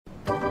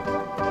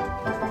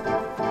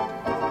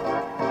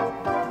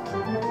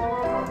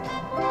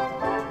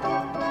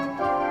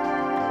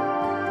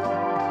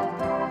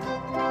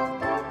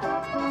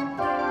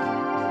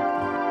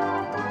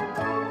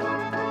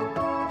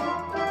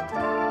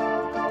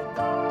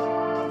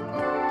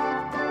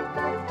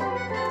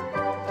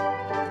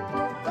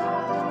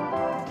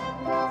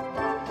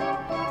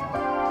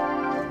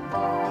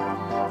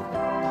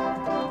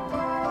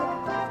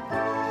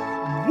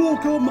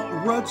Welcome,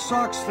 Red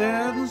Sox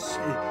fans.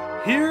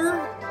 Here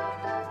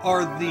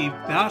are the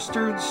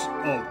bastards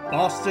of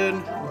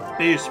Boston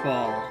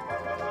baseball.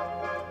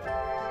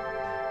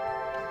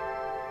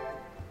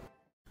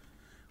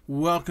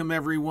 Welcome,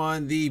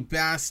 everyone. The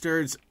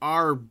bastards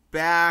are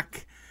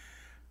back.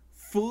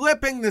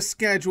 Flipping the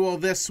schedule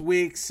this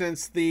week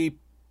since the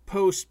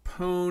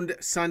postponed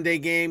Sunday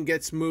game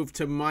gets moved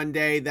to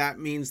Monday. That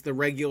means the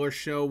regular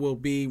show will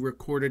be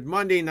recorded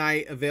Monday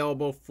night,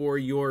 available for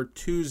your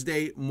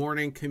Tuesday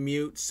morning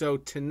commute. So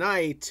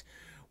tonight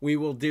we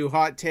will do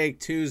Hot Take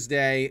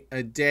Tuesday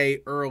a day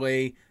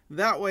early.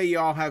 That way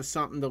y'all have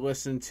something to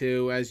listen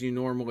to as you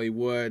normally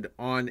would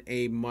on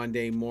a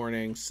Monday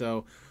morning.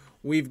 So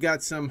we've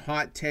got some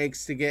hot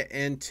takes to get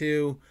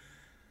into.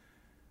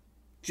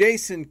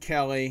 Jason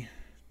Kelly,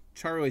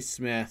 Charlie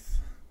Smith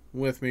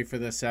with me for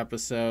this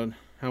episode.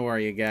 How are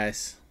you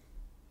guys?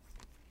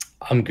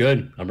 I'm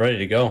good. I'm ready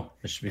to go.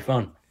 It should be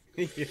fun.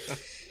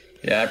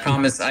 Yeah,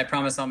 I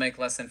promise I'll make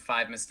less than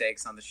 5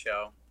 mistakes on the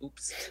show.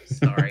 Oops,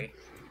 sorry.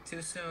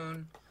 Too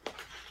soon.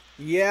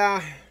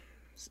 Yeah,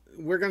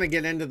 we're going to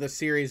get into the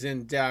series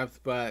in depth,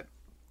 but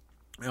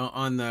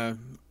on the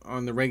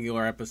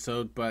regular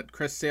episode, but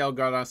Chris Sale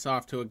got us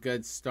off to a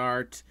good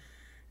start,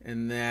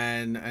 and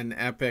then an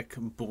epic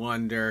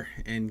blunder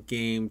in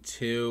game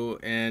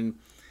 2, and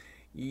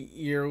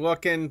you're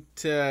looking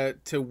to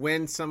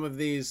win some of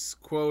these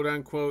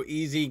quote-unquote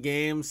easy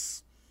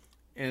games,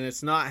 and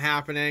it's not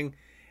happening,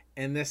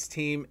 and this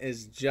team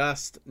is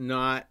just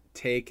not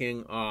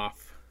taking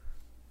off.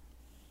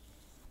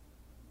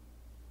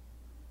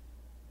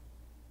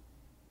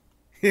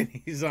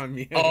 He's on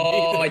mute.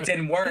 Oh, it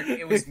didn't work.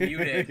 It was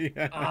muted.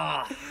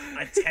 Yeah.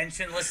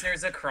 Attention,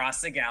 listeners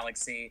across the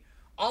galaxy,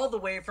 all the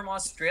way from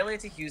Australia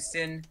to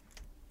Houston.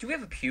 Do we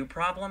have a pew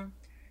problem?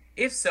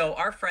 If so,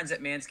 our friends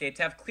at Manscaped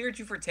have cleared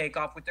you for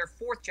takeoff with their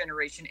 4th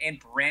generation and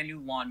brand new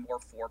Lawnmower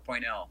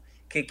 4.0.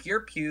 Kick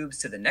your pubes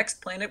to the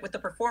next planet with the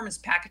Performance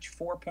Package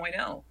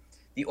 4.0.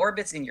 The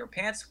orbits in your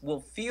pants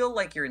will feel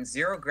like you're in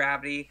zero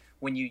gravity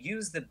when you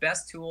use the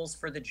best tools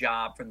for the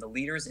job from the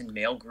leaders in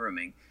male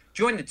grooming.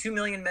 Join the 2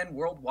 million men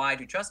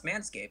worldwide who trust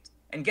Manscaped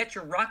and get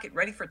your rocket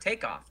ready for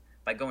takeoff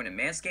by going to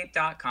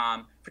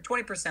manscaped.com for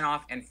 20%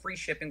 off and free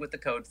shipping with the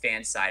code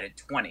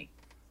FANSIDED20.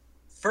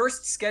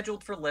 First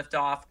scheduled for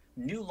liftoff,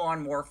 new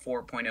Lawnmower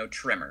 4.0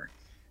 trimmer.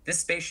 This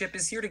spaceship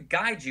is here to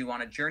guide you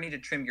on a journey to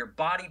trim your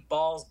body,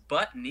 balls,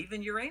 butt, and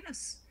even your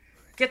anus.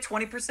 Get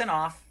 20%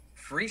 off,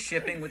 free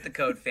shipping with the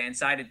code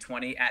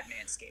FANSIDED20 at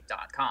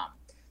manscaped.com.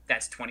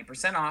 That's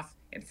 20% off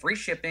and free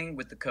shipping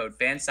with the code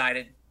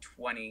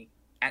FANSIDED20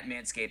 at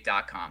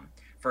manscaped.com.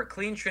 For a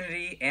clean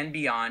trinity and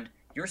beyond,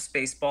 your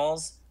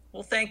Spaceballs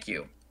will thank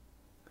you.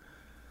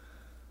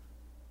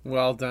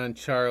 Well done,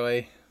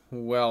 Charlie.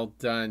 Well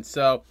done.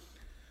 So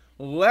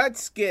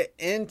let's get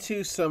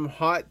into some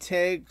hot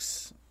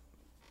takes.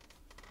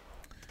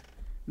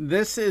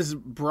 This is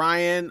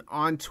Brian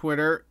on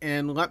Twitter,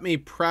 and let me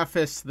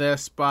preface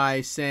this by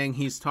saying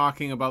he's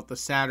talking about the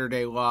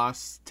Saturday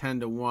loss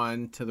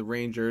 10-1 to the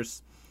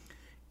Rangers.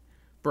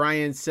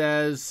 Brian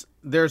says,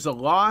 there's a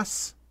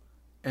loss,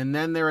 and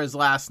then there is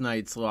last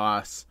night's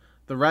loss.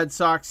 The Red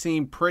Sox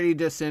seem pretty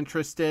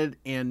disinterested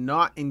and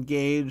not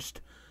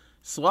engaged.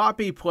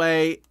 Sloppy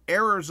play,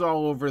 errors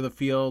all over the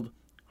field.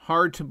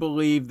 Hard to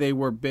believe they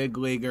were big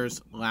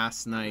leaguers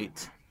last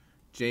night.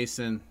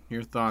 Jason,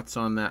 your thoughts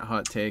on that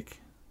hot take?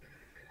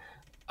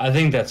 I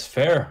think that's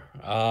fair.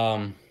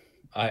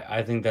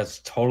 I think that's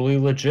totally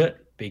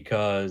legit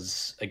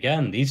because,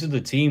 again, these are the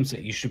teams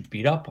that you should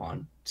beat up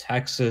on.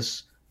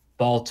 Texas,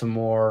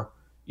 Baltimore,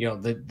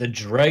 the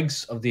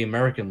dregs of the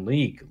American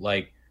League.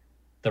 Like,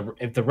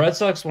 if the Red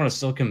Sox want to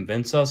still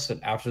convince us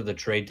that after the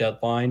trade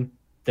deadline,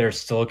 they're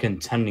still a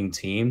contending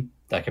team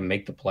that can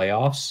make the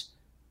playoffs,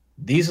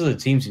 these are the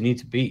teams you need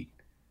to beat.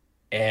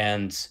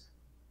 And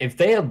if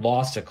they had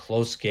lost a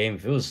close game,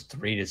 if it was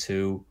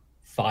 3-2,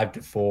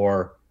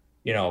 5-4,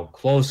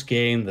 close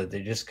game that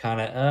they just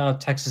kind of,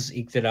 Texas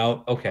eked it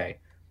out, okay,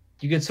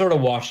 you could sort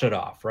of wash it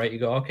off, right? You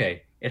go,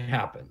 okay, it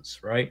happens,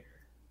 right?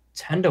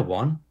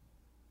 10-1,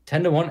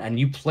 and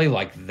you play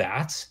like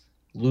that,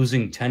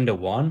 losing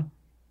 10-1,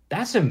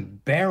 that's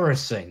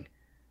embarrassing.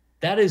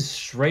 That is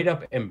straight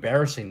up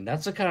embarrassing.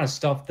 That's the kind of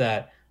stuff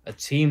that a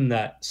team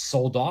that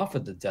sold off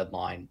at the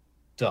deadline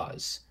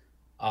does.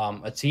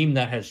 A team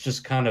that has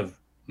just kind of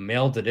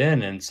mailed it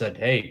in and said,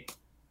 hey,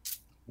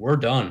 we're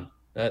done.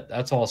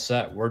 That's all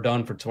set. We're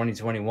done for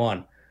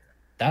 2021.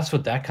 That's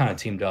what that kind of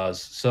team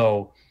does.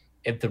 So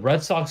if the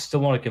Red Sox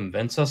still want to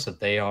convince us that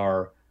they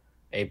are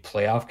a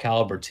playoff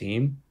caliber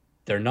team,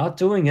 they're not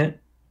doing it.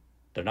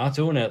 They're not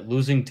doing it.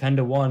 Losing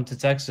 10-1 to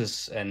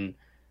Texas and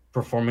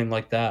performing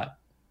like that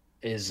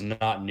is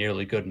not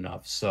nearly good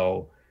enough.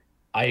 So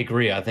I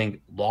agree. I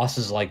think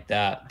losses like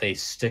that, they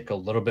stick a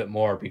little bit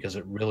more because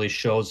it really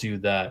shows you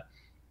that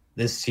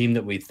this team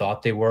that we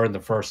thought they were in the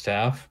first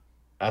half,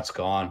 that's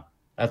gone.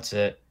 That's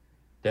it.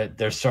 That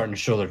they're starting to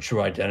show their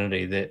true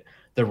identity. That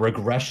the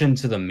regression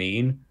to the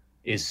mean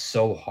is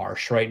so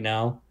harsh right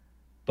now,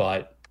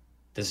 but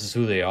this is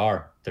who they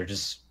are.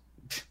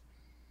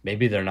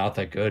 maybe they're not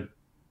that good.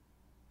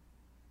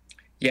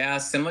 Yeah,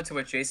 similar to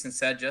what Jason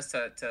said, just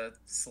to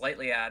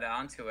slightly add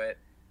on to it,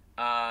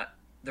 uh,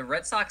 the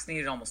Red Sox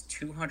needed almost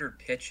 200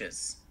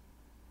 pitches.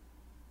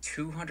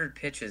 200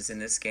 pitches in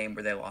this game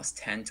where they lost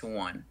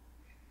 10-1.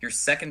 Your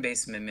second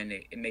baseman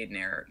made an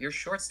error. Your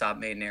shortstop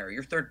made an error.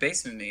 Your third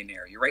baseman made an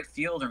error. Your right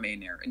fielder made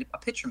an error. And a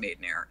pitcher made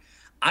an error.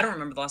 I don't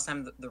remember the last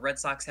time the Red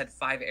Sox had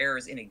 5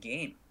 errors in a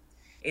game.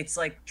 It's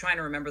like trying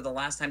to remember the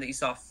last time that you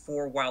saw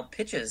 4 wild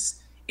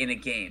pitches in a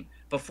game.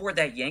 Before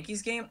that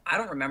Yankees game, I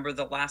don't remember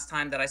the last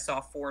time that I saw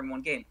 4 in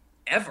one game.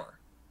 Ever.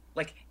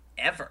 Like,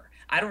 ever.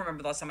 I don't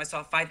remember the last time I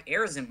saw 5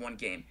 errors in one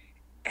game.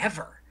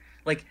 Ever.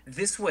 Like,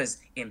 this was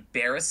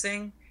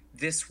embarrassing.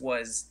 This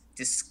was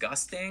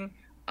disgusting.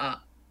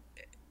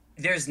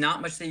 There's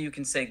not much that you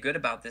can say good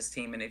about this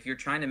team. And if you're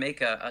trying to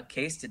make a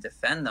case to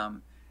defend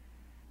them,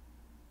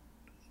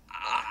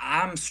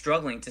 I'm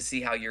struggling to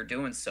see how you're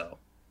doing so.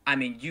 I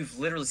mean, you've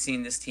literally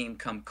seen this team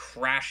come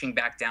crashing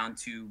back down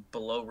to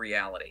below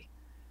reality.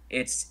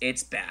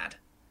 It's bad.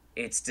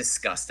 It's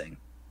disgusting.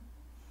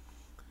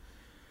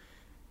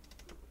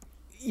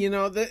 You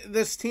know,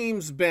 this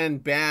team's been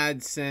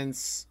bad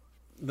since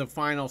the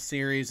final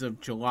series of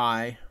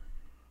July.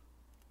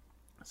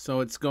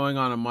 So it's going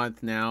on a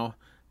month now.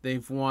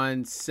 They've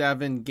won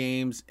 7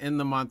 games in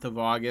the month of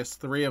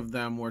August. 3 of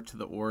them were to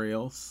the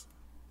Orioles.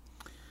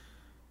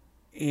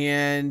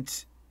 And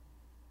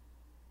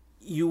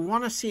you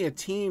want to see a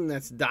team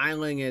that's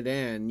dialing it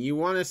in. You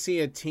want to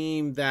see a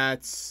team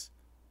that's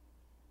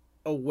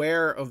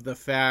aware of the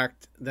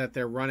fact that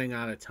they're running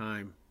out of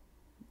time.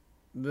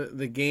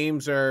 The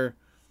games are,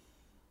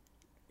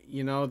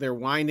 you know, they're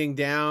winding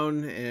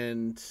down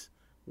and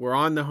we're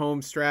on the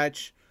home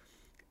stretch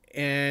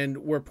and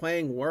we're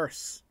playing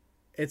worse.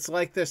 It's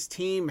like this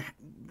team,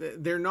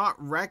 they're not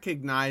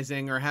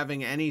recognizing or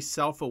having any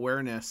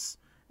self-awareness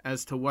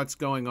as to what's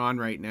going on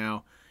right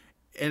now.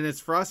 And it's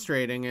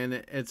frustrating and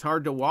it's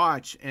hard to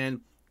watch. And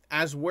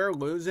as we're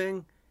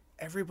losing,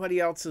 everybody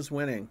else is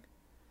winning.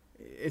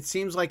 It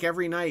seems like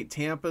every night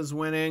Tampa's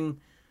winning,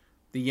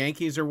 the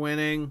Yankees are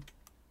winning,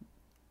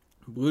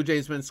 Blue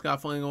Jays been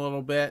scuffling a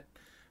little bit,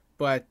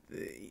 but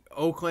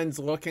Oakland's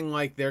looking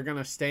like they're going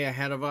to stay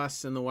ahead of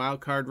us in the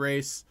wild card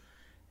race.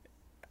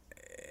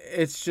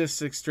 It's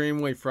just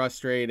extremely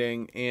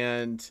frustrating,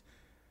 and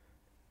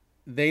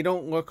they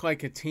don't look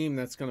like a team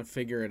that's going to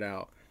figure it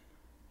out.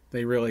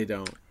 They really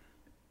don't.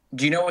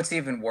 Do you know what's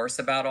even worse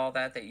about all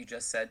that you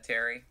just said,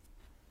 Terry?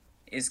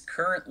 Is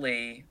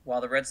currently, while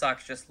the Red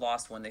Sox just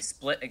lost when they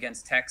split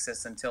against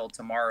Texas until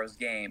tomorrow's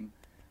game,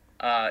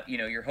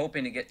 you're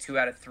hoping to get 2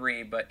 out of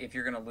 3, but if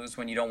you're going to lose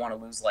one, you don't want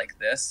to lose like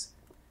this.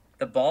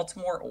 The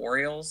Baltimore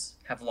Orioles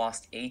have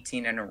lost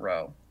 18 in a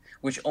row,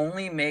 which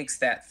only makes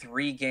that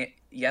 3 game.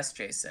 Yes,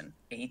 Jason,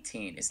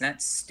 18. Isn't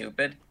that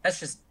stupid? That's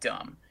just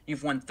dumb.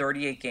 You've won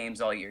 38 games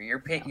all year.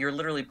 You're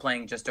literally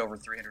playing just over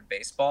 300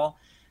 baseball.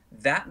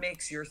 That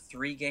makes your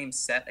 3-game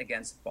set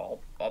against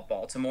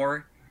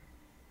Baltimore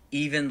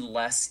even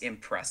less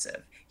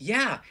impressive.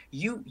 Yeah,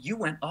 you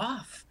went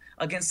off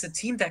against a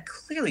team that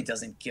clearly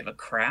doesn't give a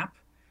crap.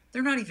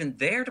 They're not even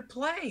there to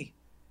play.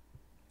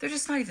 They're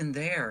just not even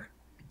there.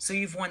 So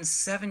you've won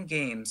 7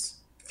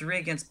 games, 3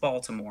 against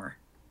Baltimore,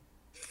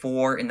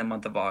 4 in the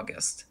month of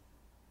August.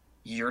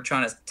 You're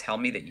trying to tell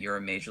me that you're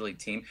a major league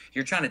team?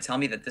 You're trying to tell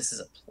me that this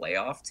is a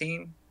playoff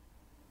team?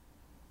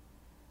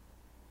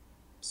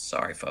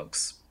 Sorry,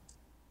 folks.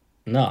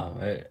 No,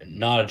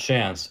 not a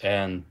chance.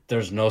 And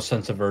there's no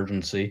sense of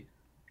urgency,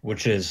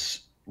 which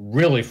is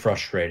really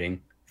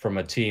frustrating from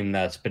a team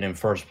that's been in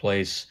first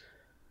place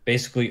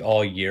basically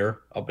all year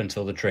up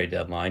until the trade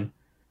deadline.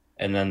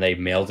 And then they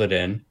mailed it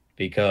in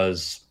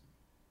because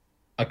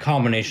a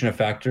combination of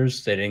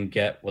factors, they didn't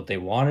get what they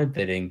wanted.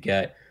 They didn't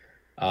get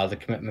the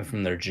commitment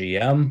from their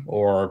GM,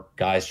 or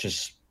guys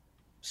just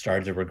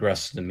started to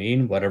regress to the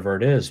mean, whatever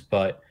it is.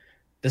 But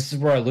this is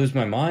where I lose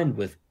my mind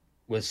with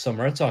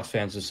some Red Sox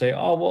fans who say,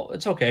 oh, well,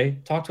 it's okay.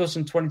 Talk to us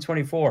in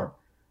 2024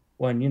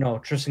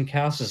 when, Tristan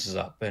Cassis is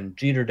up and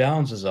Jeter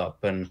Downs is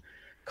up and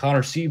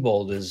Connor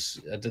Siebold is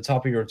at the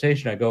top of your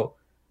rotation. I go,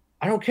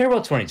 I don't care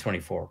about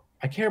 2024.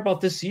 I care about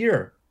this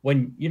year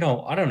when,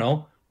 I don't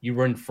know, you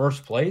were in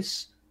first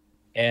place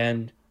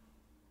and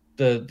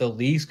the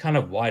league's kind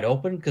of wide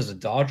open because the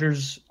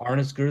Dodgers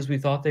aren't as good as we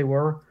thought they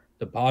were.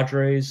 The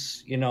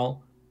Padres,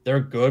 they're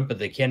good, but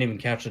they can't even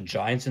catch the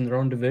Giants in their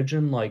own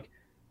division. Like,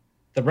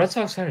 the Red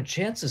Sox had a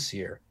chance this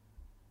year,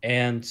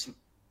 and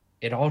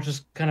it all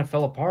just kind of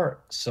fell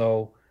apart.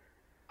 So,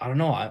 I don't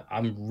know.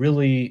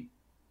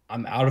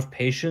 I'm out of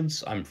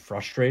patience. I'm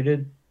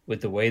frustrated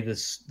with the way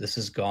this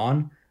has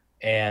gone.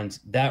 And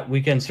that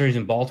weekend series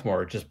in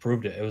Baltimore, it just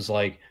proved it. It was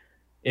like,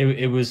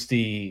 it was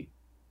the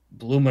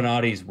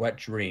Bluminati's wet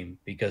dream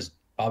because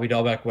Bobby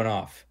Dahlbeck went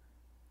off,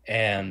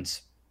 and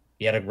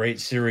he had a great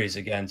series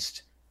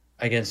against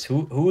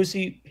who was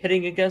he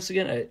hitting against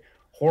again?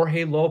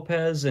 Jorge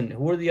Lopez, and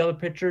who are the other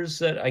pitchers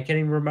that I can't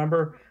even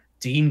remember?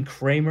 Dean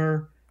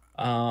Kramer.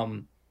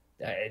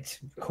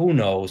 Who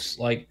knows?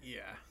 Like,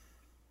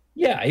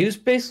 yeah, he was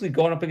basically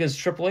going up against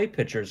AAA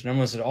pitchers, and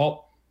everyone said,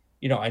 "Oh,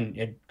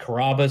 and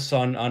Carabas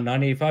on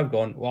 985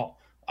 going, well,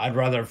 I'd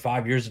rather have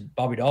 5 years of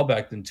Bobby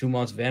Dahlbeck than 2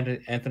 months of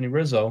Anthony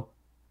Rizzo.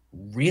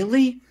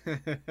 Really?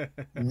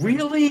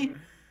 Really?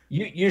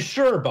 You're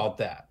sure about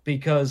that?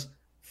 Because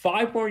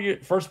 5 more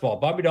years. First of all,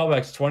 Bobby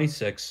Dahlbeck's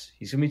 26.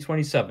 He's gonna be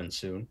 27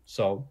 soon.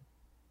 So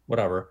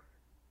whatever.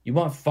 You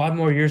want 5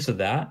 more years of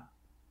that,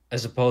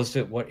 as opposed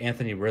to what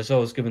Anthony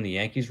Rizzo is giving the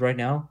Yankees right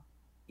now?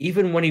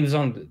 Even when he was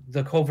on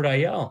the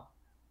COVID IL,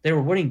 they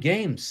were winning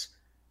games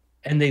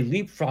and they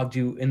leapfrogged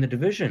you in the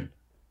division.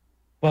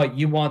 But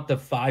you want the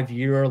 5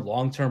 year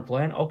long-term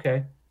plan?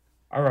 Okay.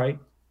 All right.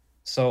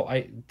 So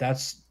I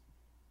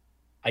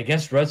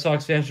guess Red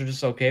Sox fans are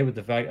just okay with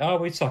the fact, oh,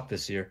 we sucked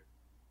this year.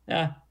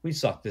 Yeah, we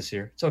sucked this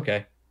year. It's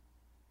okay.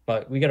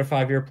 But we got a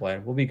 5 year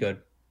plan. We'll be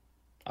good.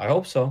 I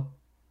hope so.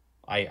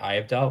 I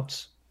have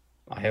doubts.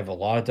 I have a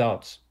lot of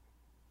doubts.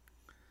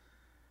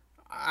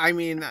 I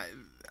mean,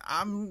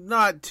 I'm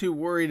not too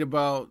worried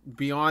about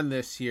beyond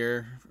this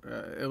year,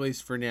 at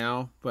least for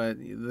now. But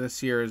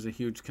this year is a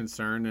huge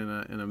concern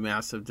and a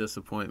massive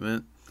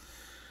disappointment.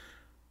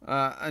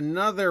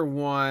 Another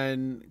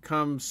one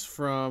comes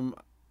from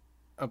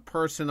a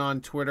person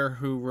on Twitter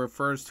who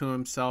refers to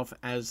himself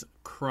as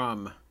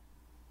Crumb.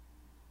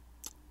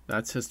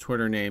 That's his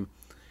Twitter name.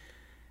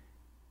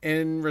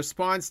 In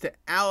response to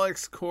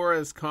Alex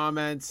Cora's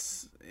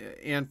comments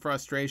and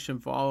frustration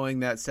following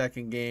that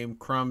second game,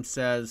 Crumb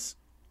says,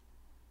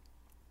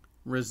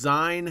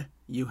 "Resign,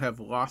 you have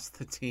lost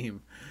the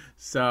team."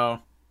 So,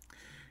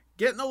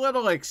 getting a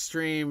little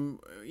extreme,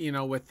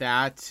 with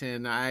that,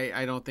 and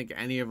I don't think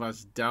any of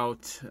us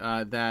doubt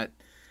that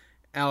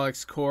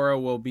Alex Cora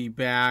will be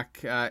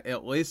back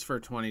at least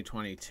for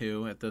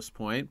 2022 at this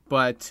point,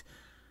 but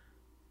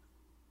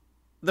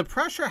the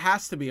pressure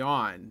has to be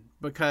on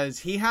because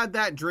he had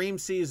that dream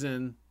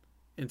season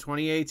in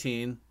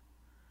 2018.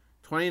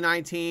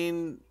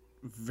 2019,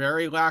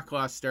 very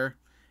lackluster,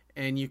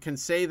 and you can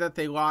say that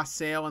they lost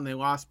Sale and they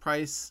lost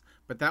Price,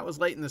 but that was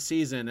late in the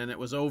season and it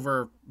was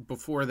over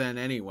before then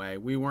anyway.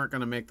 We weren't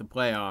going to make the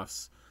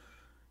playoffs.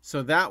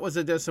 So that was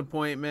a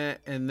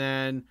disappointment. And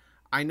then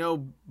I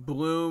know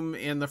Bloom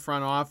and the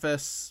front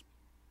office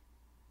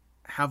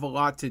have a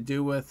lot to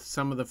do with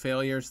some of the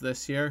failures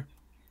this year.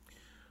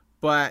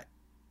 But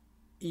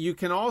you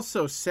can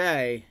also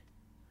say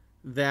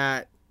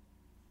that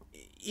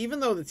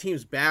even though the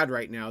team's bad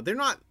right now, they're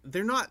not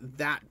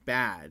that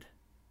bad.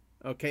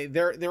 Okay,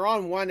 they're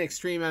on one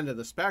extreme end of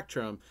the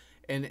spectrum,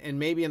 and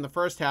maybe in the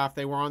first half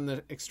they were on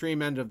the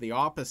extreme end of the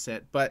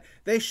opposite, but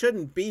they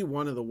shouldn't be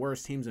one of the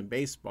worst teams in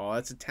baseball.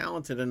 It's a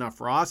talented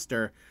enough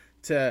roster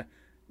to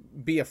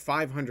be a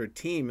 500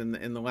 team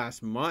in the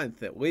last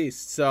month at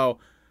least. So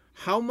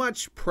how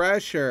much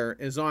pressure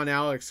is on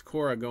Alex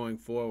Cora going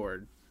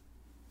forward?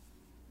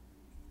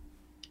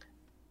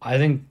 I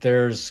think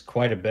there's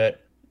quite a bit.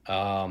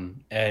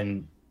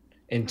 And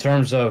in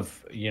terms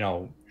of,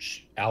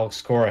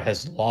 Alex Cora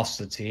has lost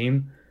the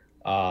team.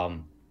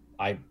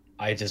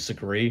 I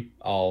disagree.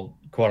 I'll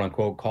quote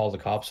unquote call the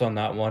cops on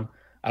that one.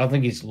 I don't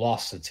think he's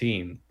lost the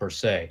team per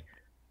se,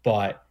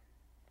 but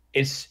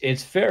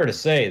it's fair to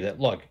say that,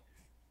 look,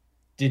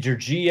 did your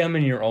GM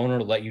and your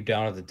owner let you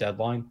down at the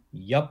deadline?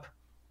 Yup.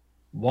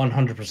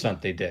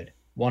 100% they did.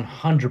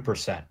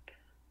 100%.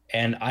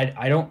 And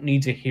I don't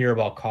need to hear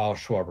about Kyle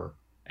Schwarber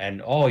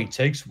and, oh, he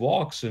takes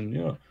walks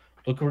and,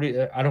 look what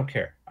I don't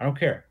care. I don't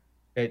care.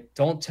 Okay?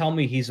 Don't tell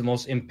me he's the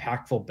most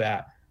impactful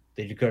bat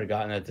that you could have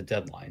gotten at the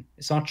deadline.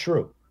 It's not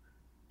true.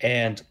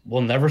 And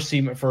we'll never see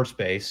him at first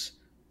base.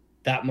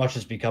 That much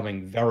is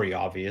becoming very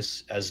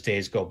obvious as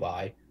days go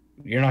by.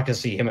 You're not going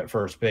to see him at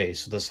first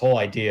base. So this whole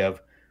idea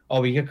of,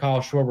 oh, we get Kyle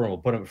Schwarber and we'll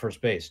put him at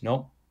first base.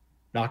 Nope.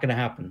 Not going to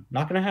happen.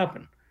 Not going to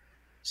happen.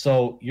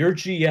 So your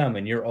GM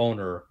and your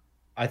owner,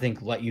 I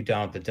think, let you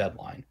down at the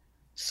deadline.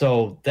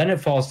 So then it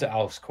falls to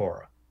Alex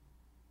Cora.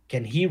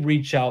 Can he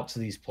reach out to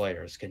these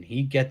players? Can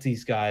he get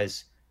these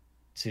guys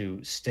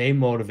to stay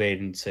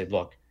motivated and say,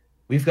 look,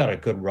 we've got a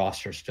good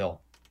roster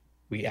still.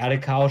 We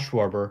added Kyle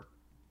Schwarber,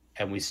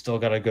 and we still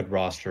got a good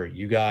roster.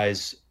 You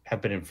guys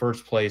have been in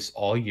first place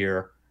all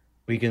year.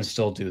 We can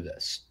still do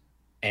this.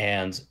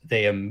 And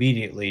they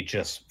immediately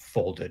just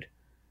folded.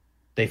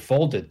 They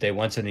folded. They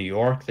went to New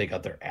York. They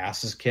got their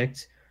asses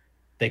kicked.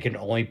 They can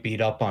only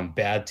beat up on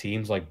bad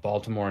teams like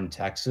Baltimore and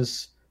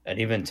Texas, and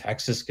even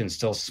Texas can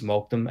still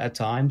smoke them at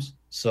times.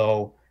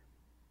 So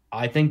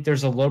I think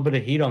there's a little bit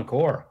of heat on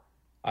Cora.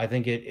 I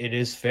think it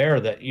is fair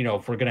that,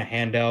 if we're going to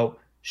hand out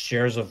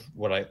shares of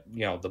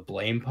the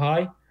blame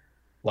pie,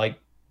 like,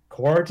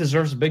 Cora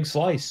deserves a big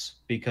slice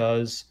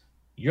because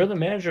you're the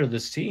manager of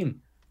this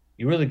team.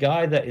 You were the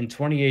guy that in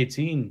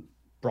 2018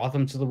 brought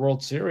them to the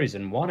World Series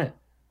and won it.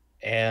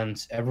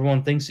 And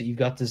everyone thinks that you've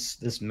got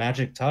this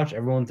magic touch.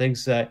 Everyone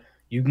thinks that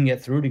you can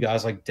get through to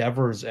guys like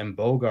Devers and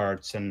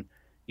Bogarts and,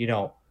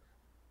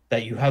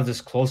 that you have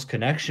this close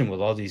connection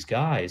with all these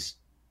guys.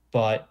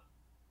 But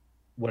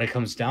when it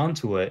comes down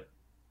to it,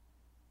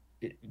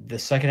 the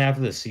second half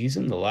of the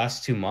season, the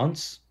last 2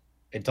 months,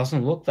 it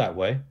doesn't look that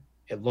way.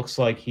 It looks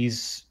like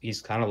he's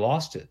kind of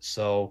lost it.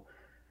 So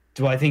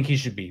Do I think he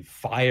should be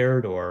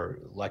fired or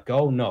let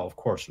go? No, of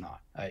course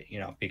not.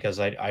 Because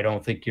I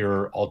don't think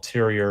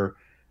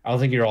I don't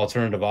think your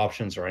alternative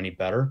options are any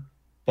better.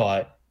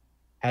 But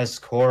has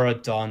Cora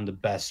done the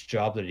best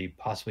job that he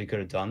possibly could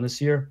have done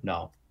this year?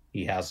 No,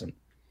 he hasn't.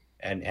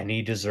 And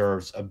he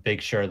deserves a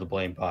big share of the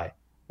blame pie,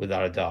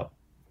 without a doubt.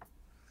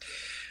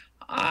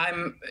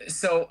 I've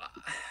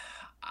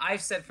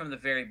said from the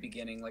very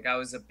beginning, like I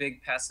was a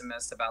big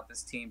pessimist about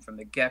this team from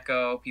the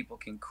get-go. People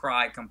can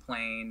cry,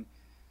 complain,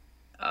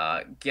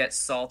 get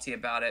salty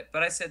about it,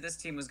 but I said this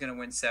team was going to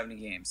win 70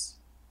 games.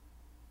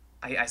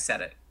 I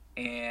said it,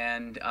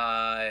 and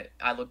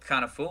I looked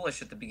kind of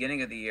foolish at the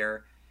beginning of the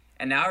year,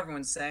 and now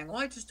everyone's saying, well,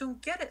 I just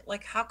don't get it.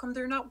 Like, how come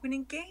they're not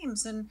winning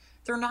games and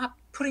they're not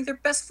putting their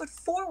best foot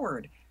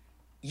forward?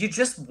 You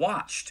just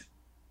watched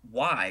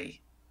why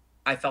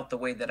I felt the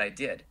way that I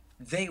did.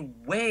 They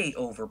way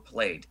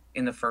overplayed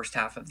in the first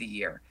half of the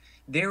year.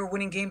 They were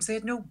winning games they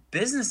had no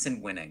business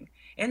in winning.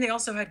 And they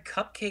also had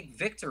cupcake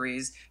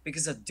victories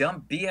because of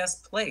dumb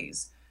BS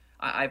plays.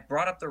 I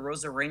brought up the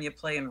Rosarena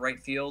play in right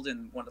field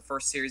in one of the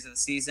first series of the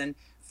season.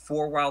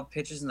 4 wild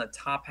pitches in the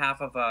top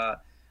half of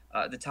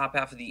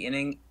the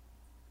inning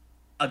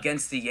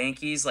against the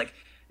Yankees. Like,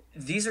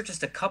 these are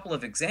just a couple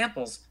of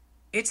examples.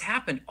 It's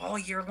happened all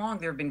year long.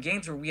 There have been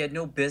games where we had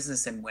no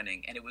business in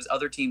winning, and it was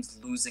other teams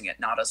losing it,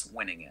 not us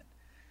winning it.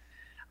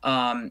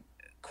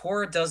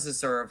 Cora does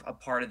deserve a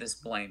part of this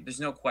blame. There's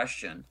no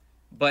question.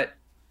 But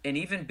an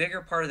even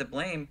bigger part of the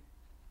blame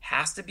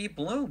has to be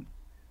Bloom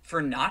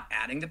for not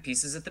adding the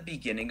pieces at the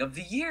beginning of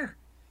the year.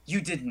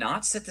 You did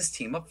not set this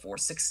team up for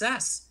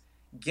success.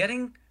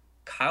 Getting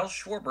Kyle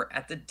Schwarber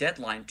at the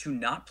deadline to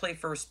not play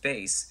first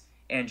base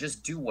and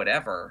just do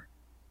whatever,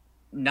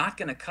 not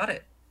going to cut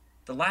it.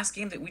 The last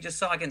game that we just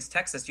saw against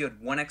Texas, you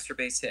had 1 extra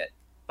base hit.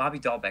 Bobby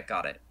Dahlbeck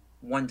got it.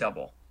 1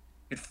 double.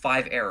 You had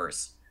 5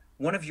 errors.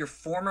 One of your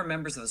former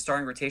members of the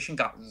starting rotation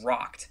got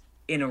rocked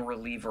in a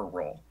reliever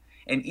role.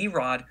 And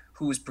Erod,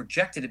 who was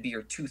projected to be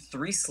your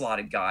 2-3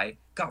 slotted guy,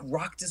 got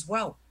rocked as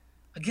well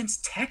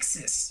against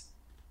Texas.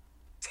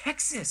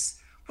 Texas,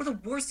 one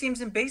of the worst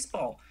teams in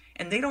baseball.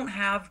 And they don't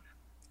have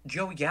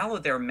Joey Gallo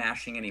there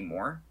mashing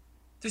anymore.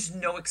 There's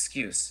no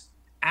excuse.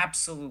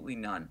 Absolutely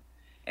none.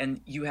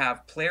 And you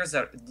have players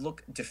that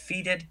look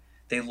defeated.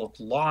 They look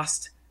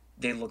lost.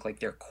 They look like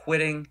they're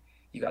quitting.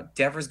 You got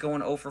Devers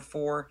going 0 for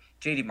 4.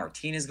 JD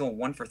Martinez going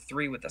 1 for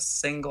 3 with a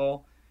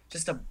single.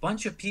 Just a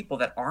bunch of people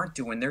that aren't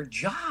doing their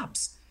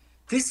jobs.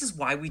 This is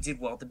why we did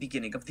well at the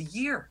beginning of the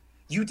year.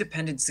 You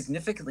depended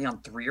significantly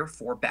on 3 or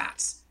 4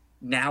 bats.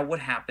 Now what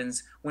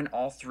happens when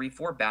all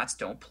 3-4 bats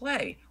don't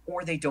play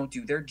or they don't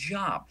do their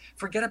job?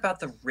 Forget about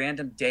the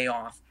random day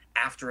off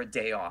after a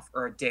day off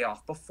or a day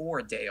off before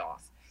a day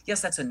off.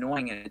 Yes, that's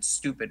annoying and it's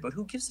stupid, but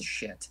who gives a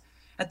shit?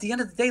 At the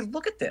end of the day,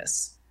 look at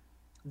this.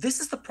 This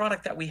is the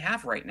product that we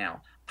have right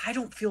now. I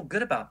don't feel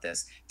good about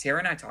this. Tara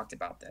and I talked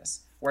about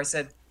this, where I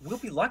said, we'll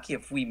be lucky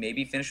if we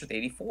maybe finish with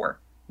 84,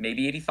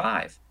 maybe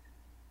 85.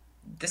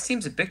 This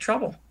team's in big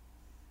trouble.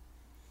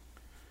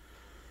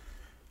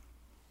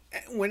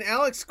 When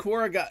Alex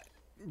Cora got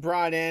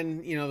brought in,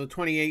 the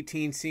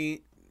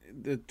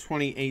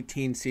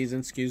 2018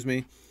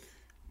 season,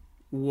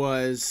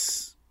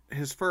 was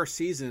his first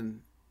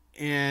season.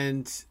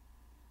 And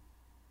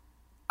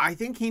I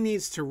think he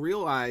needs to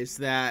realize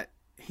that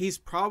he's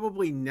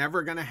probably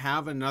never going to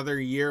have another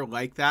year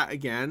like that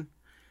again.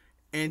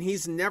 And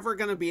he's never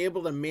going to be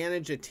able to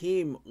manage a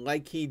team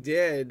like he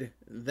did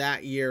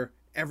that year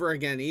ever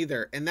again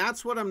either. And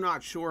that's what I'm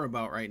not sure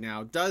about right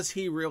now. Does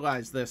he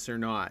realize this or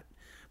not?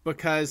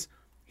 Because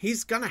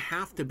he's going to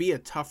have to be a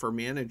tougher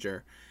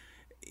manager.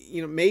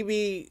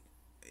 Maybe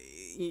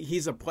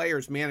he's a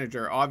player's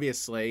manager,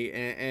 obviously.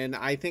 And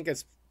I think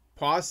it's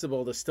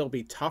possible to still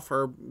be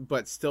tougher,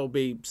 but still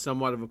be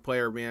somewhat of a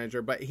player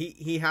manager. But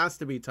he has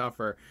to be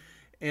tougher.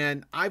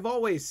 And I've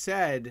always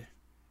said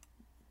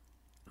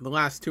the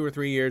last 2 or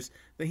 3 years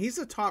that he's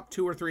a top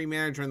 2 or 3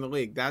 manager in the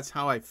league. That's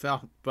how I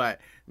felt. But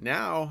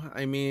now,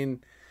 it's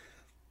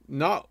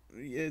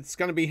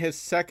going to be his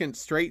second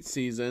straight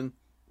season,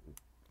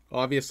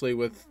 obviously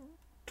with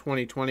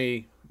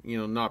 2020,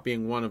 not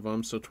being one of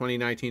them. So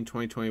 2019,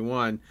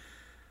 2021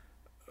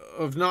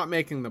 of not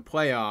making the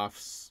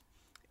playoffs.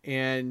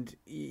 And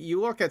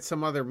you look at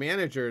some other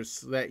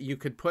managers that you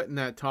could put in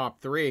that top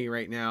 3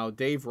 right now.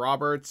 Dave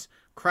Roberts,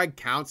 Craig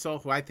Counsell,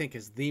 who I think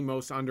is the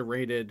most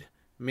underrated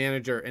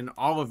manager in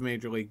all of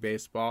Major League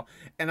Baseball.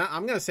 And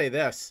I'm going to say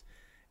this.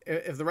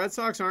 If the Red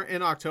Sox aren't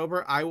in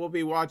October, I will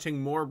be watching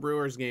more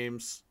Brewers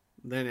games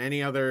than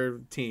any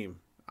other team.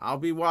 I'll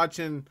be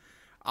watching.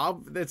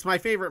 It's my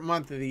favorite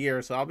month of the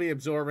year, so I'll be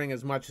absorbing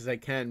as much as I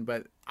can.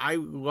 But I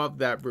love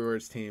that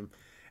Brewers team.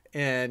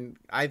 And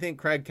I think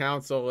Craig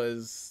Counsell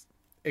is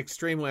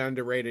extremely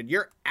underrated.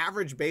 Your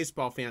average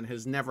baseball fan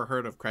has never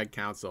heard of Craig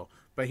Counsell,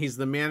 but he's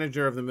the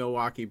manager of the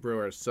Milwaukee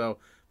Brewers. So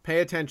pay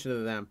attention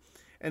to them.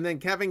 And then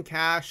Kevin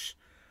Cash,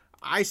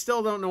 I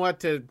still don't know what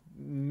to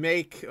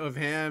make of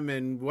him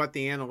and what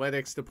the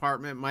analytics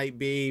department might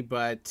be,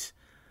 but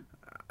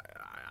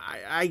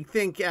I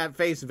think at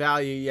face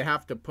value, you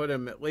have to put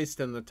him at least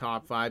in the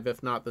top 5,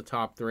 if not the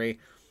top 3.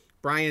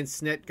 Brian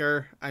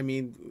Snitker, I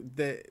mean,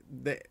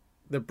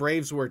 the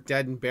Braves were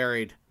dead and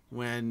buried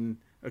when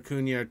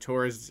Acuna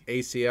tore his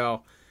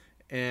ACL,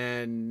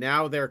 and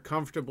now they're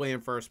comfortably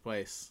in first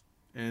place,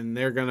 and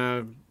they're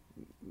gonna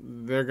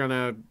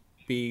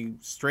be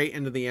straight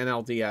into the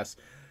NLDS,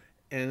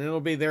 and it'll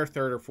be their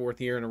 3rd or 4th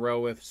year in a row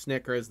with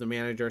Snitker as the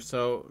manager.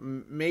 So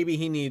maybe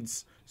he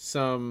needs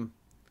some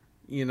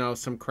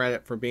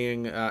credit for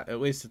being at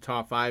least a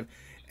top 5.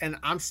 And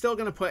I'm still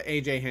going to put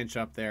AJ Hinch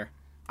up there.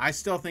 I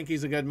still think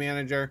he's a good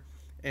manager,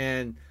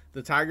 and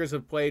the Tigers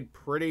have played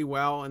pretty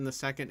well in the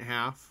second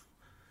half.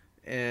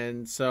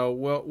 And so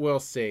we'll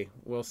see.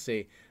 We'll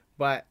see.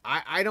 But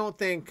I don't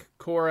think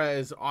Cora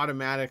is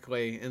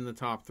automatically in the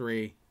top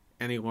 3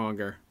 any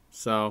longer.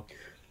 So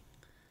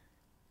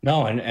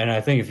no, and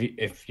I think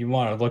if you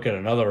want to look at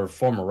another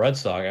former Red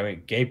Sox, I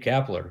mean, Gabe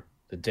Kapler,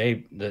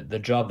 the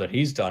job that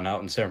he's done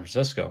out in San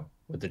Francisco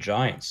with the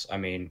Giants. I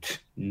mean,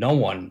 no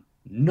one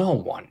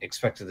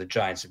expected the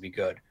Giants to be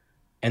good,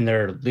 and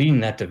they're leading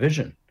that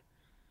division.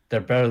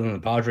 They're better than the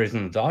Padres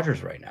and the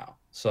Dodgers right now.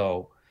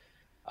 So,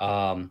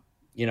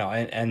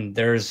 and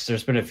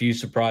there's been a few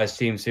surprise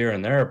teams here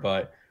and there,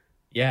 but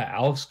yeah,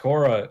 Alex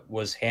Cora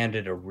was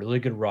handed a really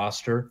good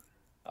roster.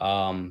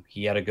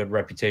 He had a good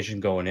reputation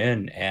going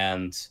in,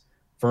 and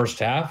first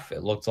half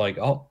it looked like,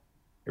 oh,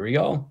 here we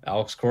go,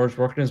 Alex Cora's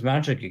working his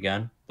magic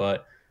again.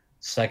 But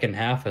second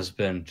half has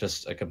been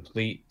just a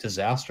complete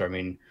disaster. I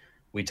mean,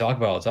 we talk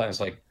about it all the time. It's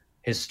like,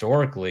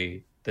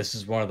 historically, this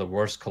is one of the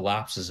worst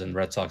collapses in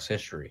Red Sox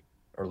history,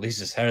 or at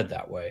least it's headed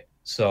that way.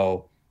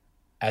 So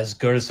as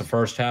good as the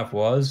first half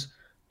was,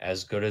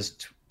 as good as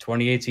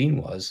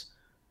 2018 was,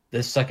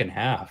 this second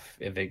half,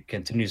 if it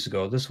continues to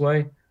go this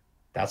way,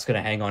 that's going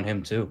to hang on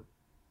him too.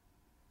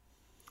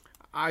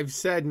 I've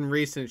said in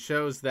recent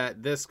shows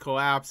that this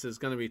collapse is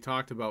going to be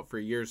talked about for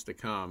years to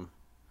come.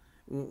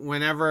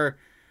 Whenever,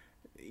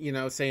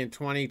 say in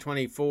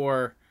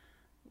 2024,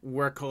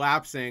 we're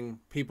collapsing,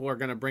 people are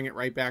going to bring it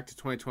right back to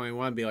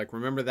 2021, be like,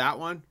 remember that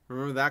one?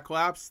 Remember that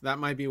collapse? That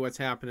might be what's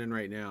happening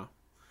right now.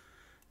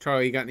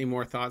 Charlie, you got any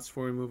more thoughts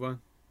before we move on?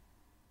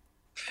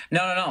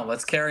 No.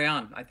 Let's carry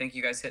on. I think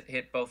you guys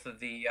hit both of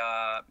the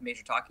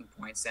major talking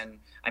points. And,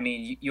 I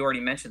mean, you already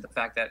mentioned the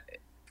fact that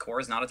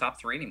Cora is not a top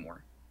 3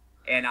 anymore.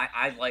 And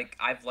I've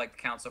liked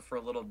Counsell for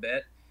a little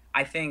bit.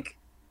 I think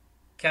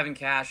Kevin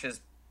Cash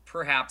is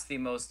perhaps the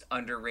most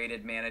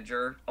underrated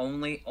manager,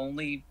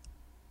 only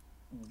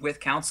with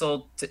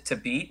Counsell to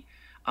beat.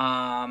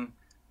 I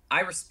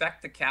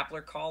respect the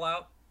Kapler call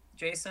out,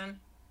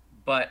 Jason,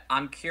 but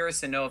I'm curious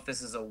to know if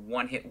this is a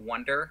one-hit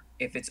wonder,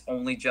 if it's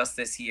only just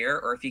this year,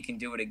 or if he can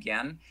do it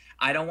again.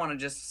 I don't want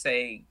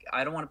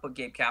to put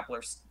Gabe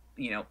Kapler,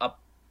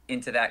 up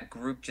into that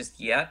group just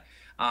yet,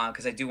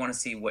 because I do want to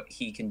see what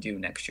he can do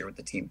next year with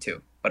the team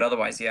too. But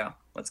otherwise, yeah,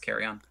 let's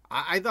carry on.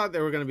 I thought they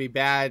were going to be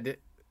bad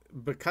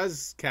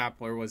because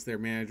Kapler was their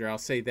manager. I'll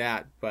say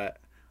that, but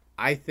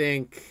I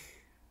think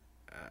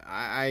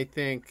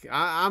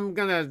I'm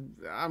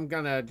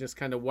gonna just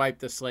kind of wipe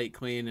the slate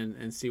clean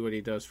and see what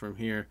he does from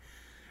here.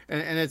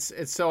 And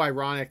it's so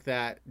ironic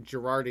that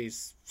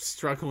Girardi's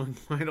struggling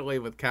mightily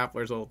with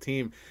Kapler's old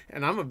team,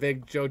 and I'm a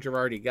big Joe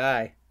Girardi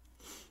guy.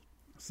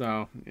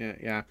 So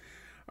yeah.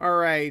 All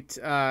right,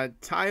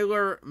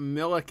 Tyler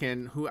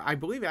Milliken, who I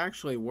believe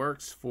actually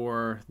works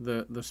for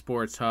the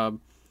Sports Hub,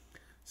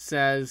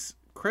 says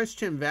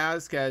Christian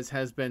Vazquez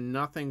has been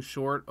nothing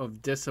short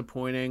of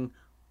disappointing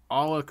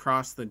all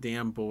across the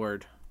damn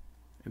board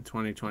in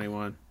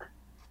 2021.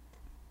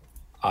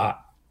 I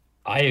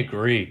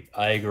agree.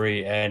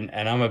 And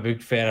I'm a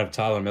big fan of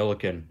Tyler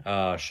Milliken.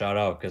 Shout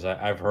out, because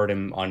I've heard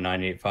him on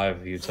 98.5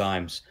 a few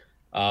times.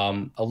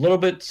 A little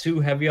bit too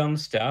heavy on the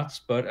stats,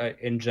 but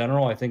in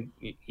general, I think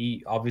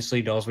he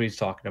obviously knows what he's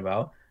talking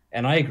about.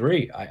 And I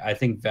agree. I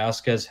think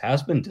Vazquez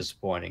has been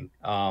disappointing,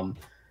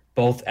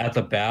 both at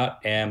the bat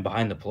and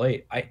behind the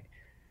plate.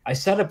 I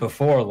said it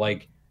before,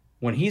 like,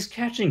 when he's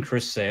catching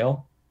Chris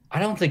Sale, I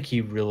don't think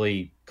he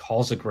really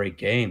calls a great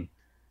game.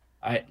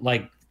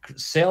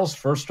 Sale's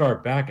first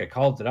start back, I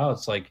called it out.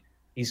 It's like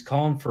he's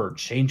calling for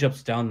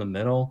changeups down the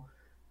middle,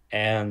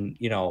 and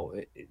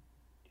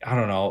I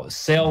don't know.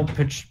 Sale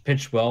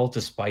pitched well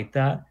despite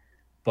that,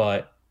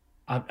 but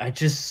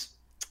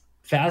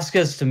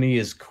Vazquez to me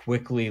is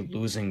quickly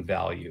losing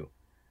value,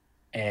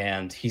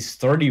 and he's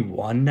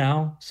 31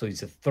 now, so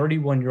he's a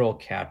 31-year-old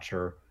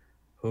catcher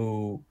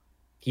who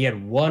he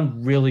had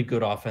one really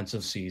good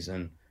offensive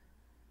season,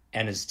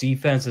 and his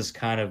defense has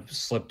kind of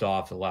slipped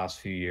off the last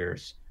few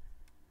years.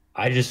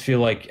 I just feel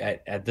like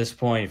at this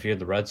point, if you're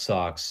the Red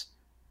Sox,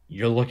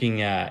 you're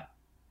looking at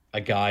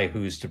a guy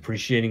who's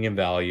depreciating in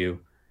value.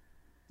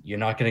 You're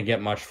not going to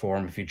get much for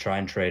him if you try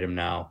and trade him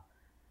now.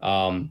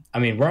 I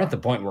mean, we're at the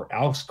point where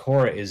Alex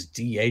Cora is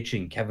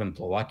DHing Kevin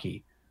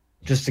Plawecki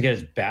just to get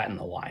his bat in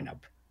the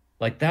lineup.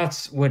 Like,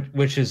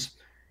 which is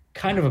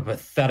kind of a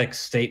pathetic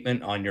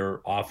statement on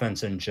your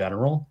offense in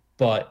general,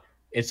 but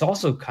it's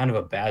also kind of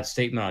a bad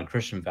statement on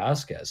Christian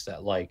Vazquez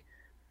that, like,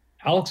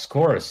 Alex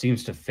Cora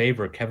seems to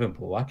favor Kevin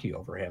Plawecki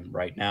over him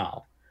right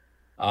now.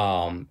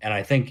 And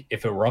I think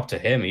if it were up to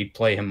him, he'd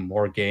play him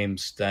more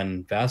games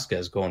than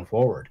Vazquez going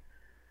forward.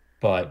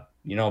 But,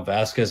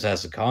 Vazquez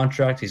has a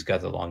contract. He's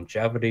got the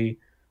longevity,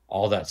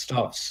 all that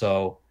stuff.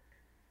 So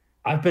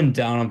I've been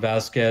down on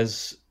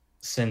Vazquez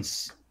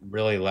since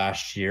really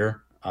last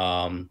year.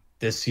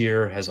 This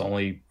year has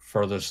only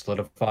further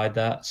solidified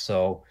that.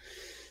 So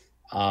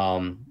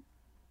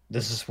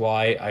this is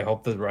why I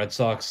hope the Red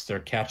Sox, their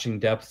catching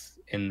depth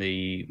in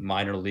the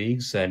minor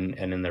leagues and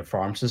in their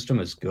farm system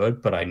is good,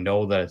 but I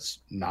know that it's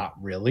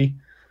not really,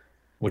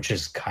 which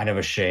is kind of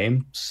a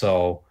shame.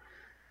 So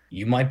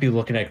you might be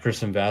looking at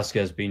Christian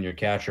Vazquez being your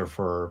catcher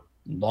for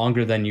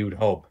longer than you'd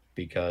hope,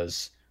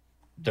 because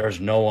there's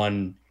no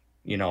one,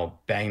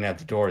 banging at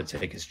the door to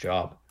take his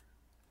job,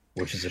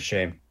 which is a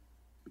shame.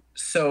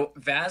 So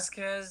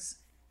Vazquez,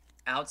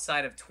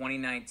 outside of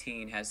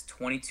 2019, has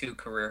 22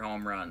 career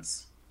home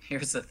runs.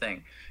 Here's the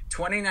thing.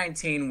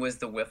 2019 was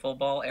the wiffle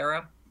ball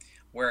era,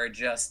 where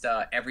just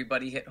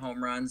everybody hit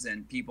home runs,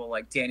 and people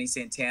like Danny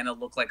Santana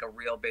looked like a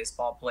real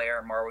baseball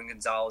player. Marwin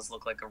Gonzalez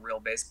looked like a real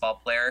baseball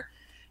player.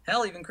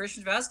 Hell, even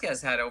Christian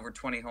Vazquez had over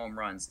 20 home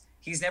runs.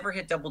 He's never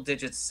hit double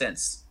digits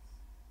since.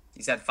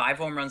 He's had 5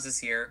 home runs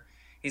this year.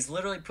 He's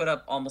literally put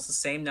up almost the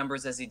same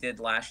numbers as he did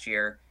last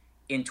year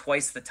in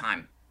twice the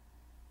time.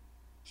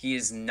 He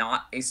is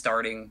not a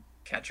starting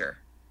catcher.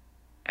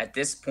 At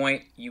this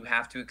point, you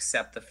have to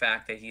accept the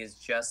fact that he is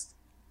just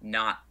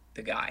not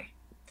the guy.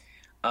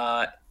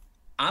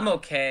 I'm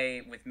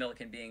okay with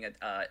Milliken being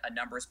a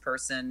numbers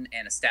person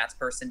and a stats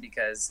person,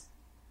 because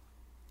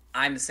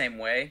I'm the same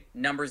way.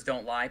 Numbers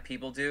don't lie,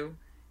 people do.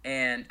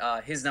 And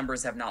his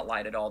numbers have not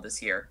lied at all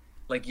this year.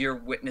 Like, you're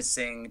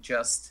witnessing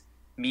just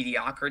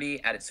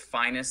mediocrity at its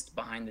finest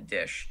behind the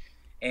dish.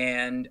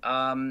 And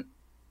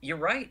you're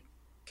right.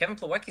 Kevin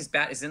Plawecki's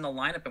bat is in the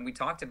lineup, and we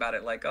talked about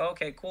it like, oh,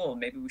 okay, cool.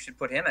 Maybe we should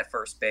put him at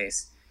first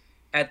base.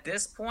 At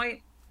this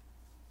point,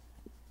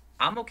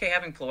 I'm okay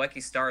having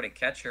Plawecki start at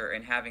catcher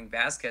and having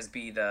Vazquez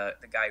be the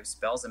guy who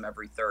spells him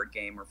every third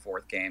game or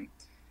fourth game,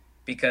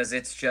 because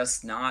it's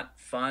just not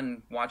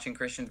fun watching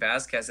Christian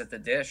Vazquez at the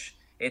dish.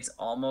 It's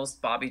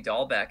almost Bobby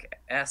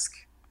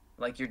Dahlbeck-esque.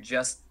 Like,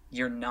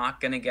 you're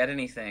not going to get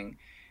anything,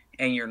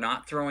 and you're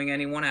not throwing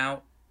anyone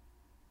out.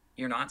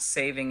 You're not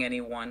saving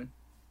anyone.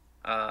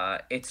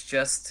 It's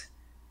just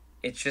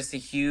a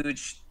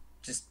huge,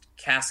 just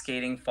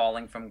cascading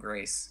falling from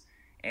grace.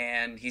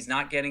 And he's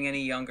not getting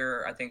any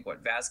younger. I think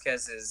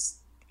Vazquez is,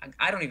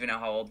 I don't even know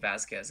how old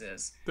Vazquez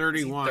is.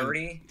 31. Is he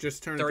 30?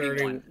 Just turned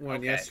 31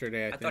 okay.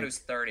 yesterday, I think. Thought it was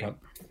 30.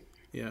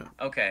 Yeah.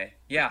 Okay.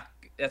 Yeah,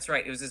 that's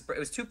right. It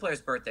was 2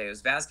 players' birthday. It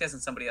was Vazquez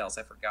and somebody else.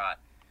 I forgot.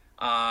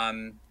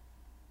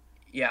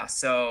 Yeah,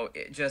 so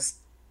it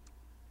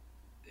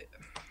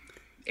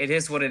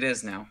is what it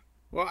is now.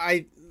 Well,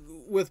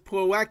 with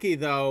Plawecki,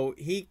 though,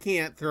 he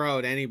can't throw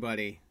at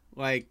anybody.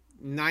 Like,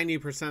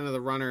 90% of the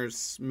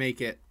runners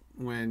make it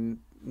when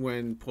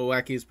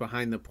Plawecki's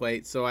behind the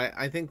plate. So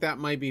I think that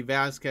might be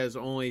Vazquez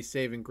only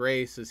saving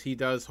grace, as he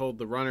does hold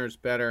the runners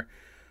better.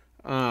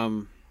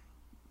 What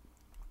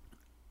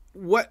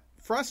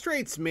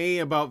frustrates me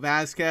about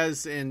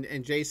Vazquez,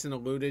 and Jason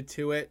alluded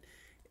to it,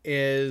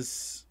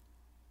 is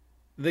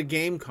the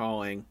game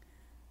calling.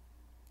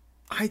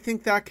 I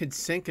think that could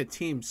sink a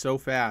team so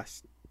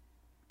fast.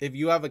 If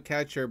you have a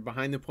catcher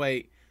behind the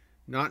plate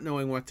not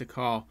knowing what to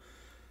call.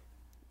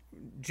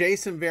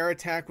 Jason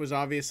Varitek was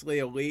obviously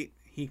elite.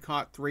 He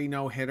caught 3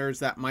 no-hitters.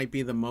 That might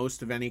be the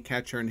most of any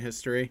catcher in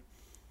history,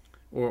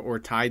 or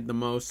tied the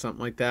most,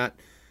 something like that.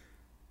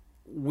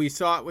 We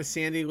saw it with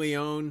Sandy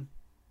Leon.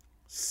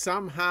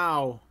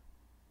 Somehow,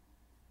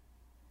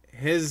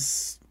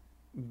 his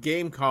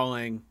game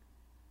calling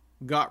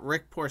got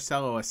Rick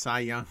Porcello a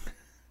Cy Young,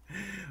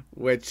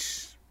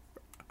 which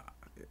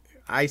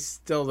I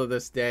still to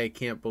this day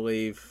can't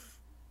believe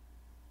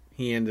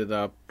he ended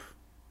up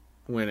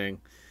winning.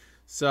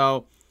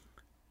 So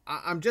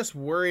I'm just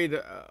worried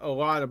a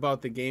lot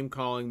about the game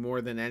calling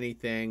more than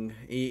anything,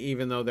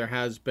 even though there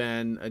has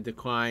been a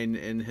decline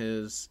in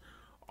his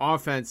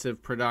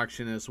offensive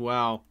production as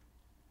well.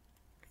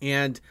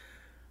 And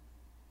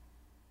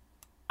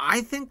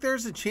I think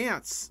there's a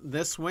chance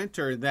this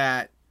winter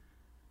that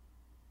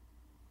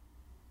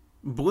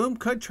Bloom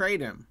could trade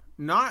him.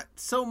 Not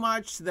so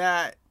much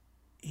that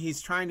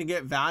he's trying to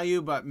get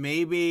value, but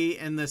maybe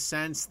in the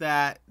sense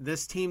that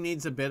this team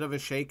needs a bit of a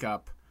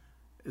shakeup.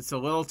 It's a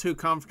little too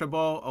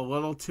comfortable, a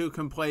little too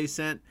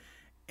complacent,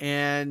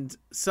 and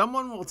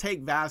someone will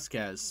take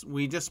Vazquez.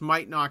 We just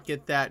might not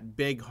get that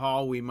big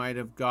haul we might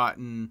have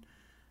gotten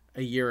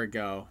a year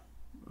ago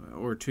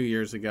or 2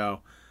 years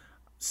ago.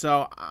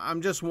 So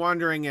I'm just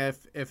wondering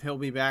if he'll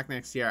be back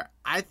next year.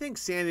 I think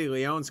Sandy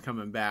Leon's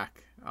coming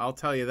back. I'll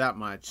tell you that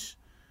much.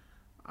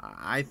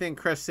 I think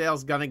Chris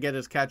Sale's going to get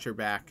his catcher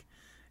back.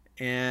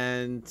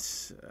 And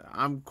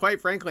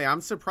quite frankly, I'm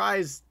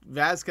surprised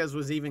Vazquez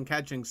was even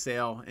catching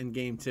Sale in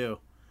game 2.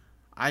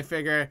 I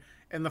figure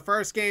in the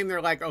first game,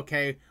 they're like,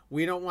 okay,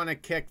 we don't want to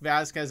kick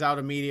Vazquez out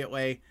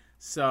immediately,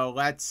 so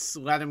let's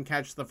let him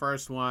catch the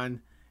first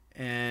one.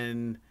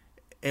 And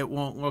it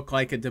won't look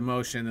like a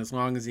demotion as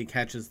long as he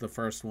catches the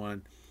first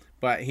one.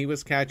 But he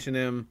was catching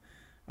him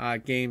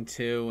game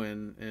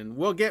 2, and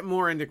we'll get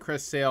more into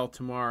Chris Sale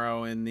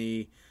tomorrow in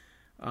the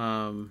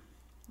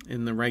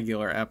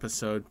regular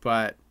episode.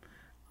 But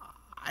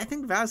I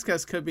think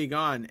Vazquez could be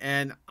gone,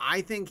 and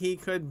I think he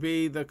could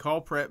be the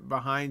culprit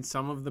behind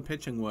some of the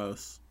pitching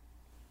woes.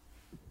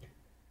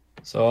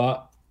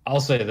 So I'll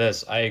say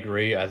this. I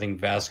agree. I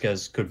think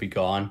Vazquez could be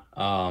gone.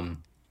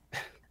 I'm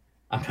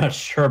not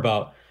sure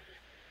about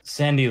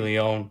Sandy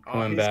Leon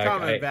coming back. He's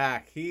coming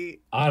back.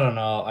 I don't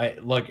know.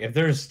 Look, if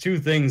there's two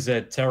things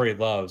that Terry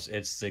loves,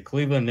 it's the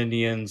Cleveland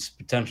Indians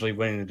potentially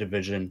winning the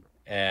division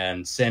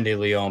and Sandy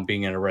Leon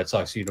being in a Red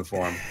Sox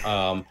uniform.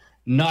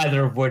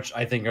 Neither of which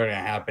I think are going to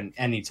happen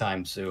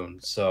anytime soon.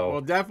 So,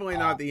 well, definitely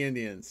not the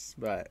Indians,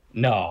 but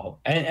no.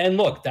 And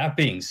look, that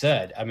being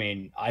said, I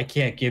mean, I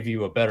can't give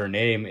you a better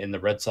name in the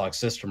Red Sox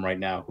system right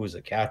now who's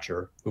a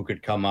catcher who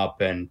could come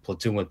up and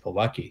platoon with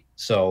Pilecki.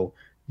 So,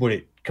 would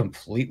it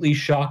completely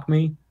shock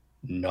me?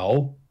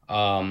 No.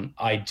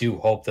 I do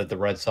hope that the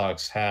Red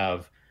Sox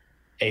have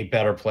a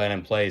better plan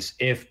in place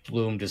if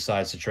Bloom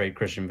decides to trade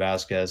Christian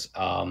Vazquez.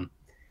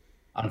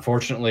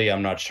 Unfortunately,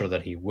 I'm not sure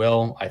that he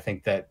will. I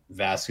think that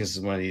Vazquez is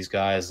one of these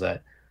guys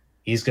that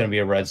he's going to be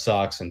a Red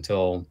Sox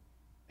until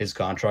his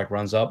contract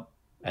runs up,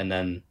 and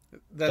then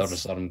they'll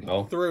just let him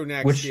go through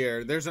next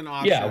year. There's an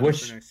option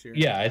for next year.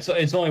 Yeah,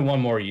 it's only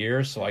one more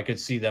year, so I could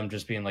see them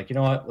just being like, you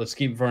know what, let's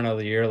keep him for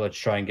another year. Let's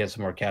try and get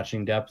some more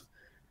catching depth.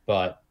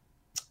 But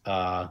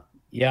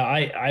yeah,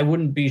 I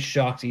wouldn't be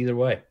shocked either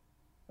way.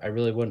 I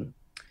really wouldn't.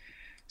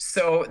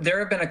 So there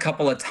have been a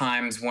couple of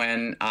times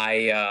when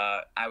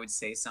I would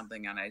say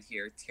something and I'd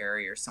hear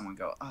Terry or someone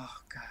go, "Oh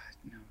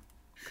God, no,"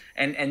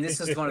 and this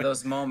was one of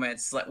those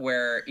moments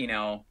where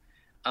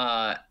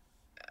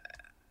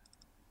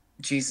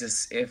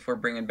Jesus, if we're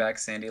bringing back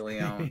Sandy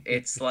Leon,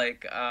 it's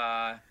like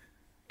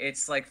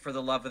For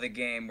the Love of the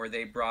Game where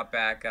they brought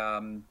back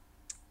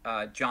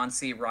John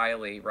C.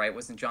 Reilly, right?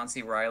 Wasn't John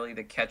C. Reilly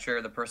the catcher,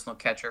 the personal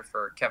catcher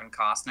for Kevin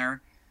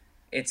Costner?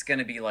 It's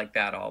gonna be like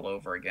that all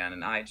over again,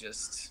 and I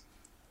just.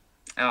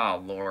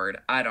 Oh, Lord.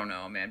 I don't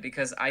know, man,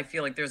 because I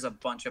feel like there's a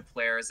bunch of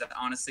players that,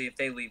 honestly, if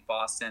they leave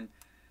Boston,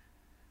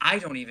 I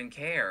don't even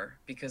care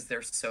because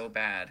they're so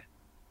bad.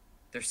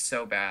 They're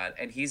so bad.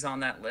 And he's on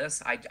that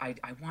list. I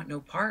want no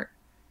part.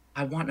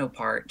 I want no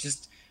part.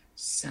 Just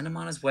send him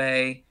on his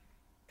way,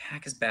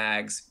 pack his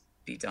bags,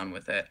 be done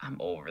with it. I'm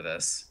over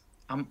this.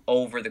 I'm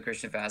over the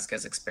Christian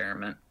Vazquez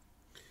experiment.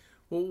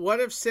 Well, what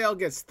if Sale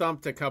gets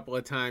thumped a couple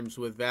of times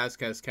with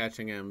Vazquez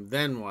catching him?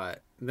 Then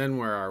what? Then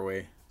where are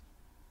we?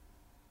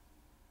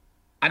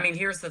 I mean,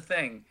 here's the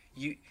thing.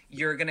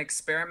 You're going to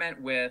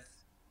experiment with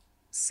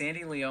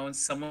Sandy Leon,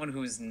 someone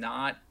who's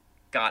not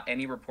got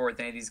any rapport with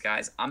any of these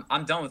guys.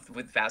 I'm done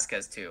with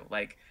Vazquez too.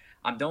 Like,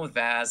 I'm done with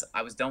Vaz.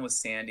 I was done with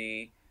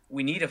Sandy.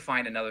 We need to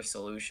find another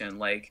solution.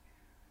 Like,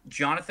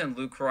 Jonathan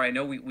Lucroy, I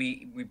know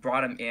we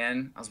brought him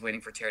in. I was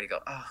waiting for Terry to go,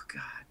 oh,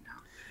 God,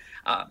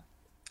 no.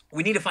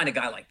 We need to find a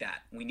guy like that.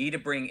 We need to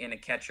bring in a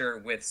catcher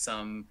with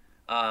some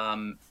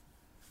a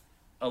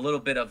little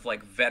bit of,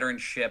 like,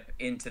 veteranship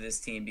into this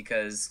team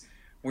because –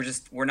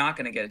 we're not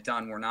going to get it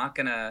done.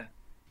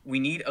 We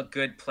need a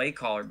good play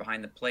caller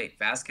behind the plate.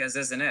 Vazquez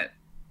isn't it.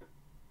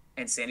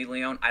 And Sandy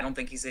Leon, I don't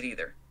think he's it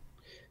either.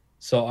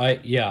 So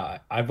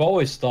I've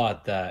always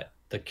thought that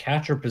the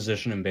catcher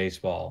position in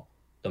baseball,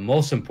 the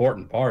most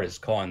important part is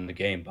calling the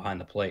game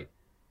behind the plate.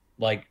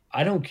 Like,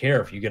 I don't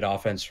care if you get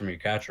offense from your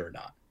catcher or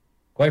not.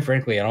 Quite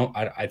frankly,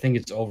 I think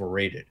it's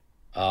overrated.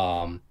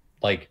 I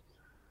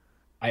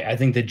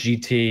think the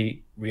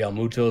GT Real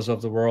Mutos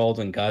of the world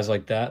and guys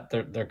like that,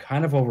 they're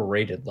kind of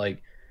overrated.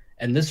 Like,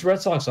 and this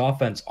Red Sox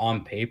offense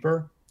on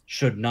paper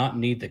should not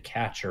need the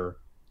catcher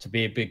to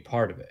be a big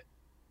part of it.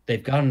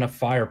 They've got enough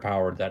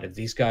firepower that if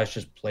these guys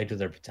just play to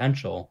their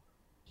potential,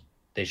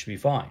 they should be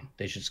fine.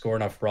 They should score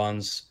enough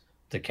runs.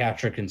 The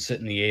catcher can sit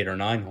in the 8 or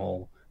 9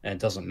 hole and it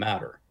doesn't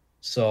matter.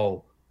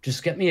 So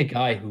just get me a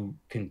guy who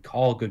can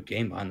call a good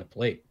game behind the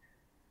plate.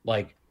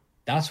 Like,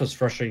 that's what's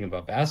frustrating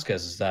about Vazquez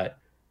is that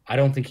I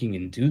don't think he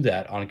can do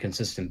that on a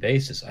consistent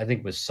basis. I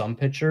think with some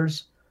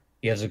pitchers,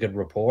 he has a good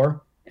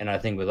rapport. And I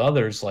think with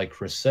others, like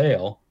Chris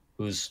Sale,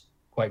 who's,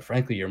 quite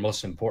frankly, your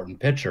most important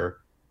pitcher,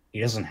 he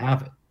doesn't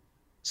have it.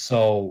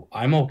 So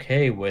I'm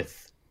okay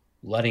with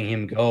letting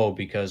him go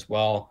because,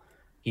 well,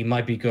 he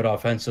might be good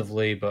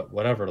offensively, but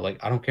whatever.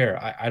 Like, I don't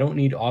care. I don't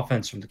need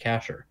offense from the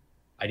catcher.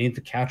 I need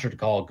the catcher to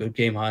call a good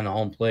game behind the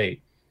home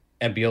plate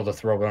and be able to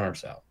throw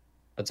runners out.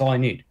 That's all I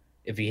need.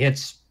 If he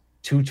hits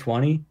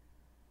 220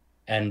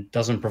 and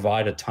doesn't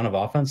provide a ton of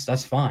offense,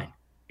 that's fine.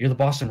 You're the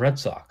Boston Red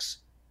Sox.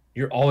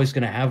 You're always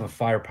going to have a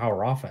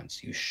firepower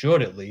offense. You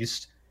should, at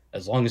least,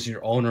 as long as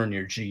your owner and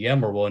your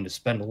GM are willing to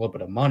spend a little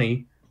bit of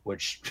money,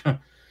 which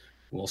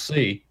we'll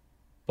see.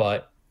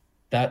 But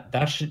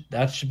that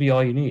should be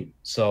all you need.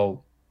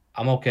 So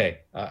I'm okay.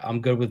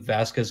 I'm good with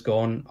Vazquez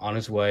going on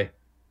his way.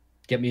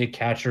 Get me a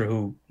catcher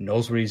who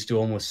knows what he's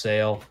doing with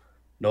Sale,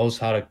 knows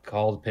how to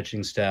call the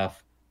pitching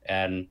staff,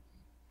 and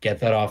get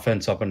that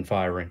offense up and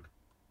firing.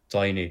 That's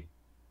all you need.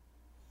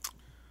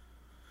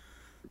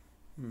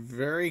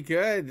 Very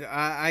good.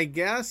 I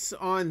guess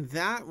on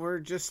that, we're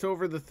just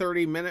over the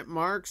 30-minute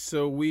mark,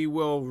 so we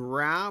will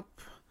wrap.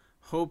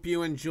 Hope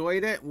you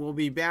enjoyed it. We'll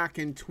be back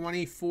in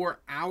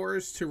 24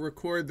 hours to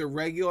record the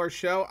regular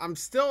show. I'm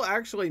still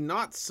actually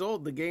not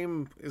sold the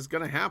game is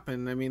going to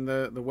happen. I mean,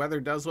 the weather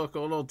does look a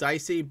little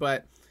dicey,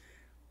 but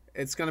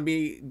it's going to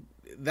be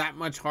that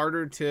much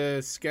harder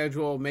to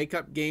schedule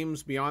makeup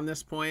games beyond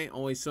this point.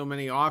 Only so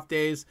many off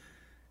days.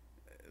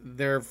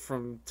 They're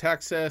from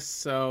Texas,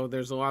 so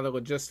there's a lot of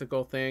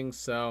logistical things.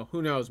 So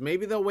who knows?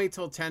 Maybe they'll wait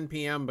till 10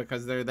 p.m.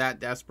 because they're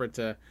that desperate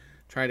to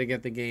try to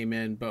get the game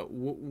in. But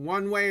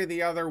one way or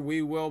the other,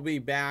 we will be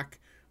back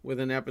with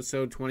an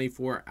episode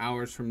 24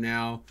 hours from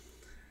now,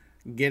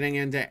 getting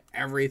into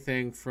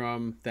everything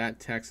from that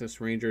Texas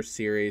Rangers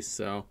series.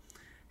 So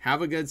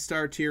have a good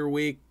start to your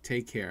week.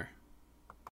 Take care.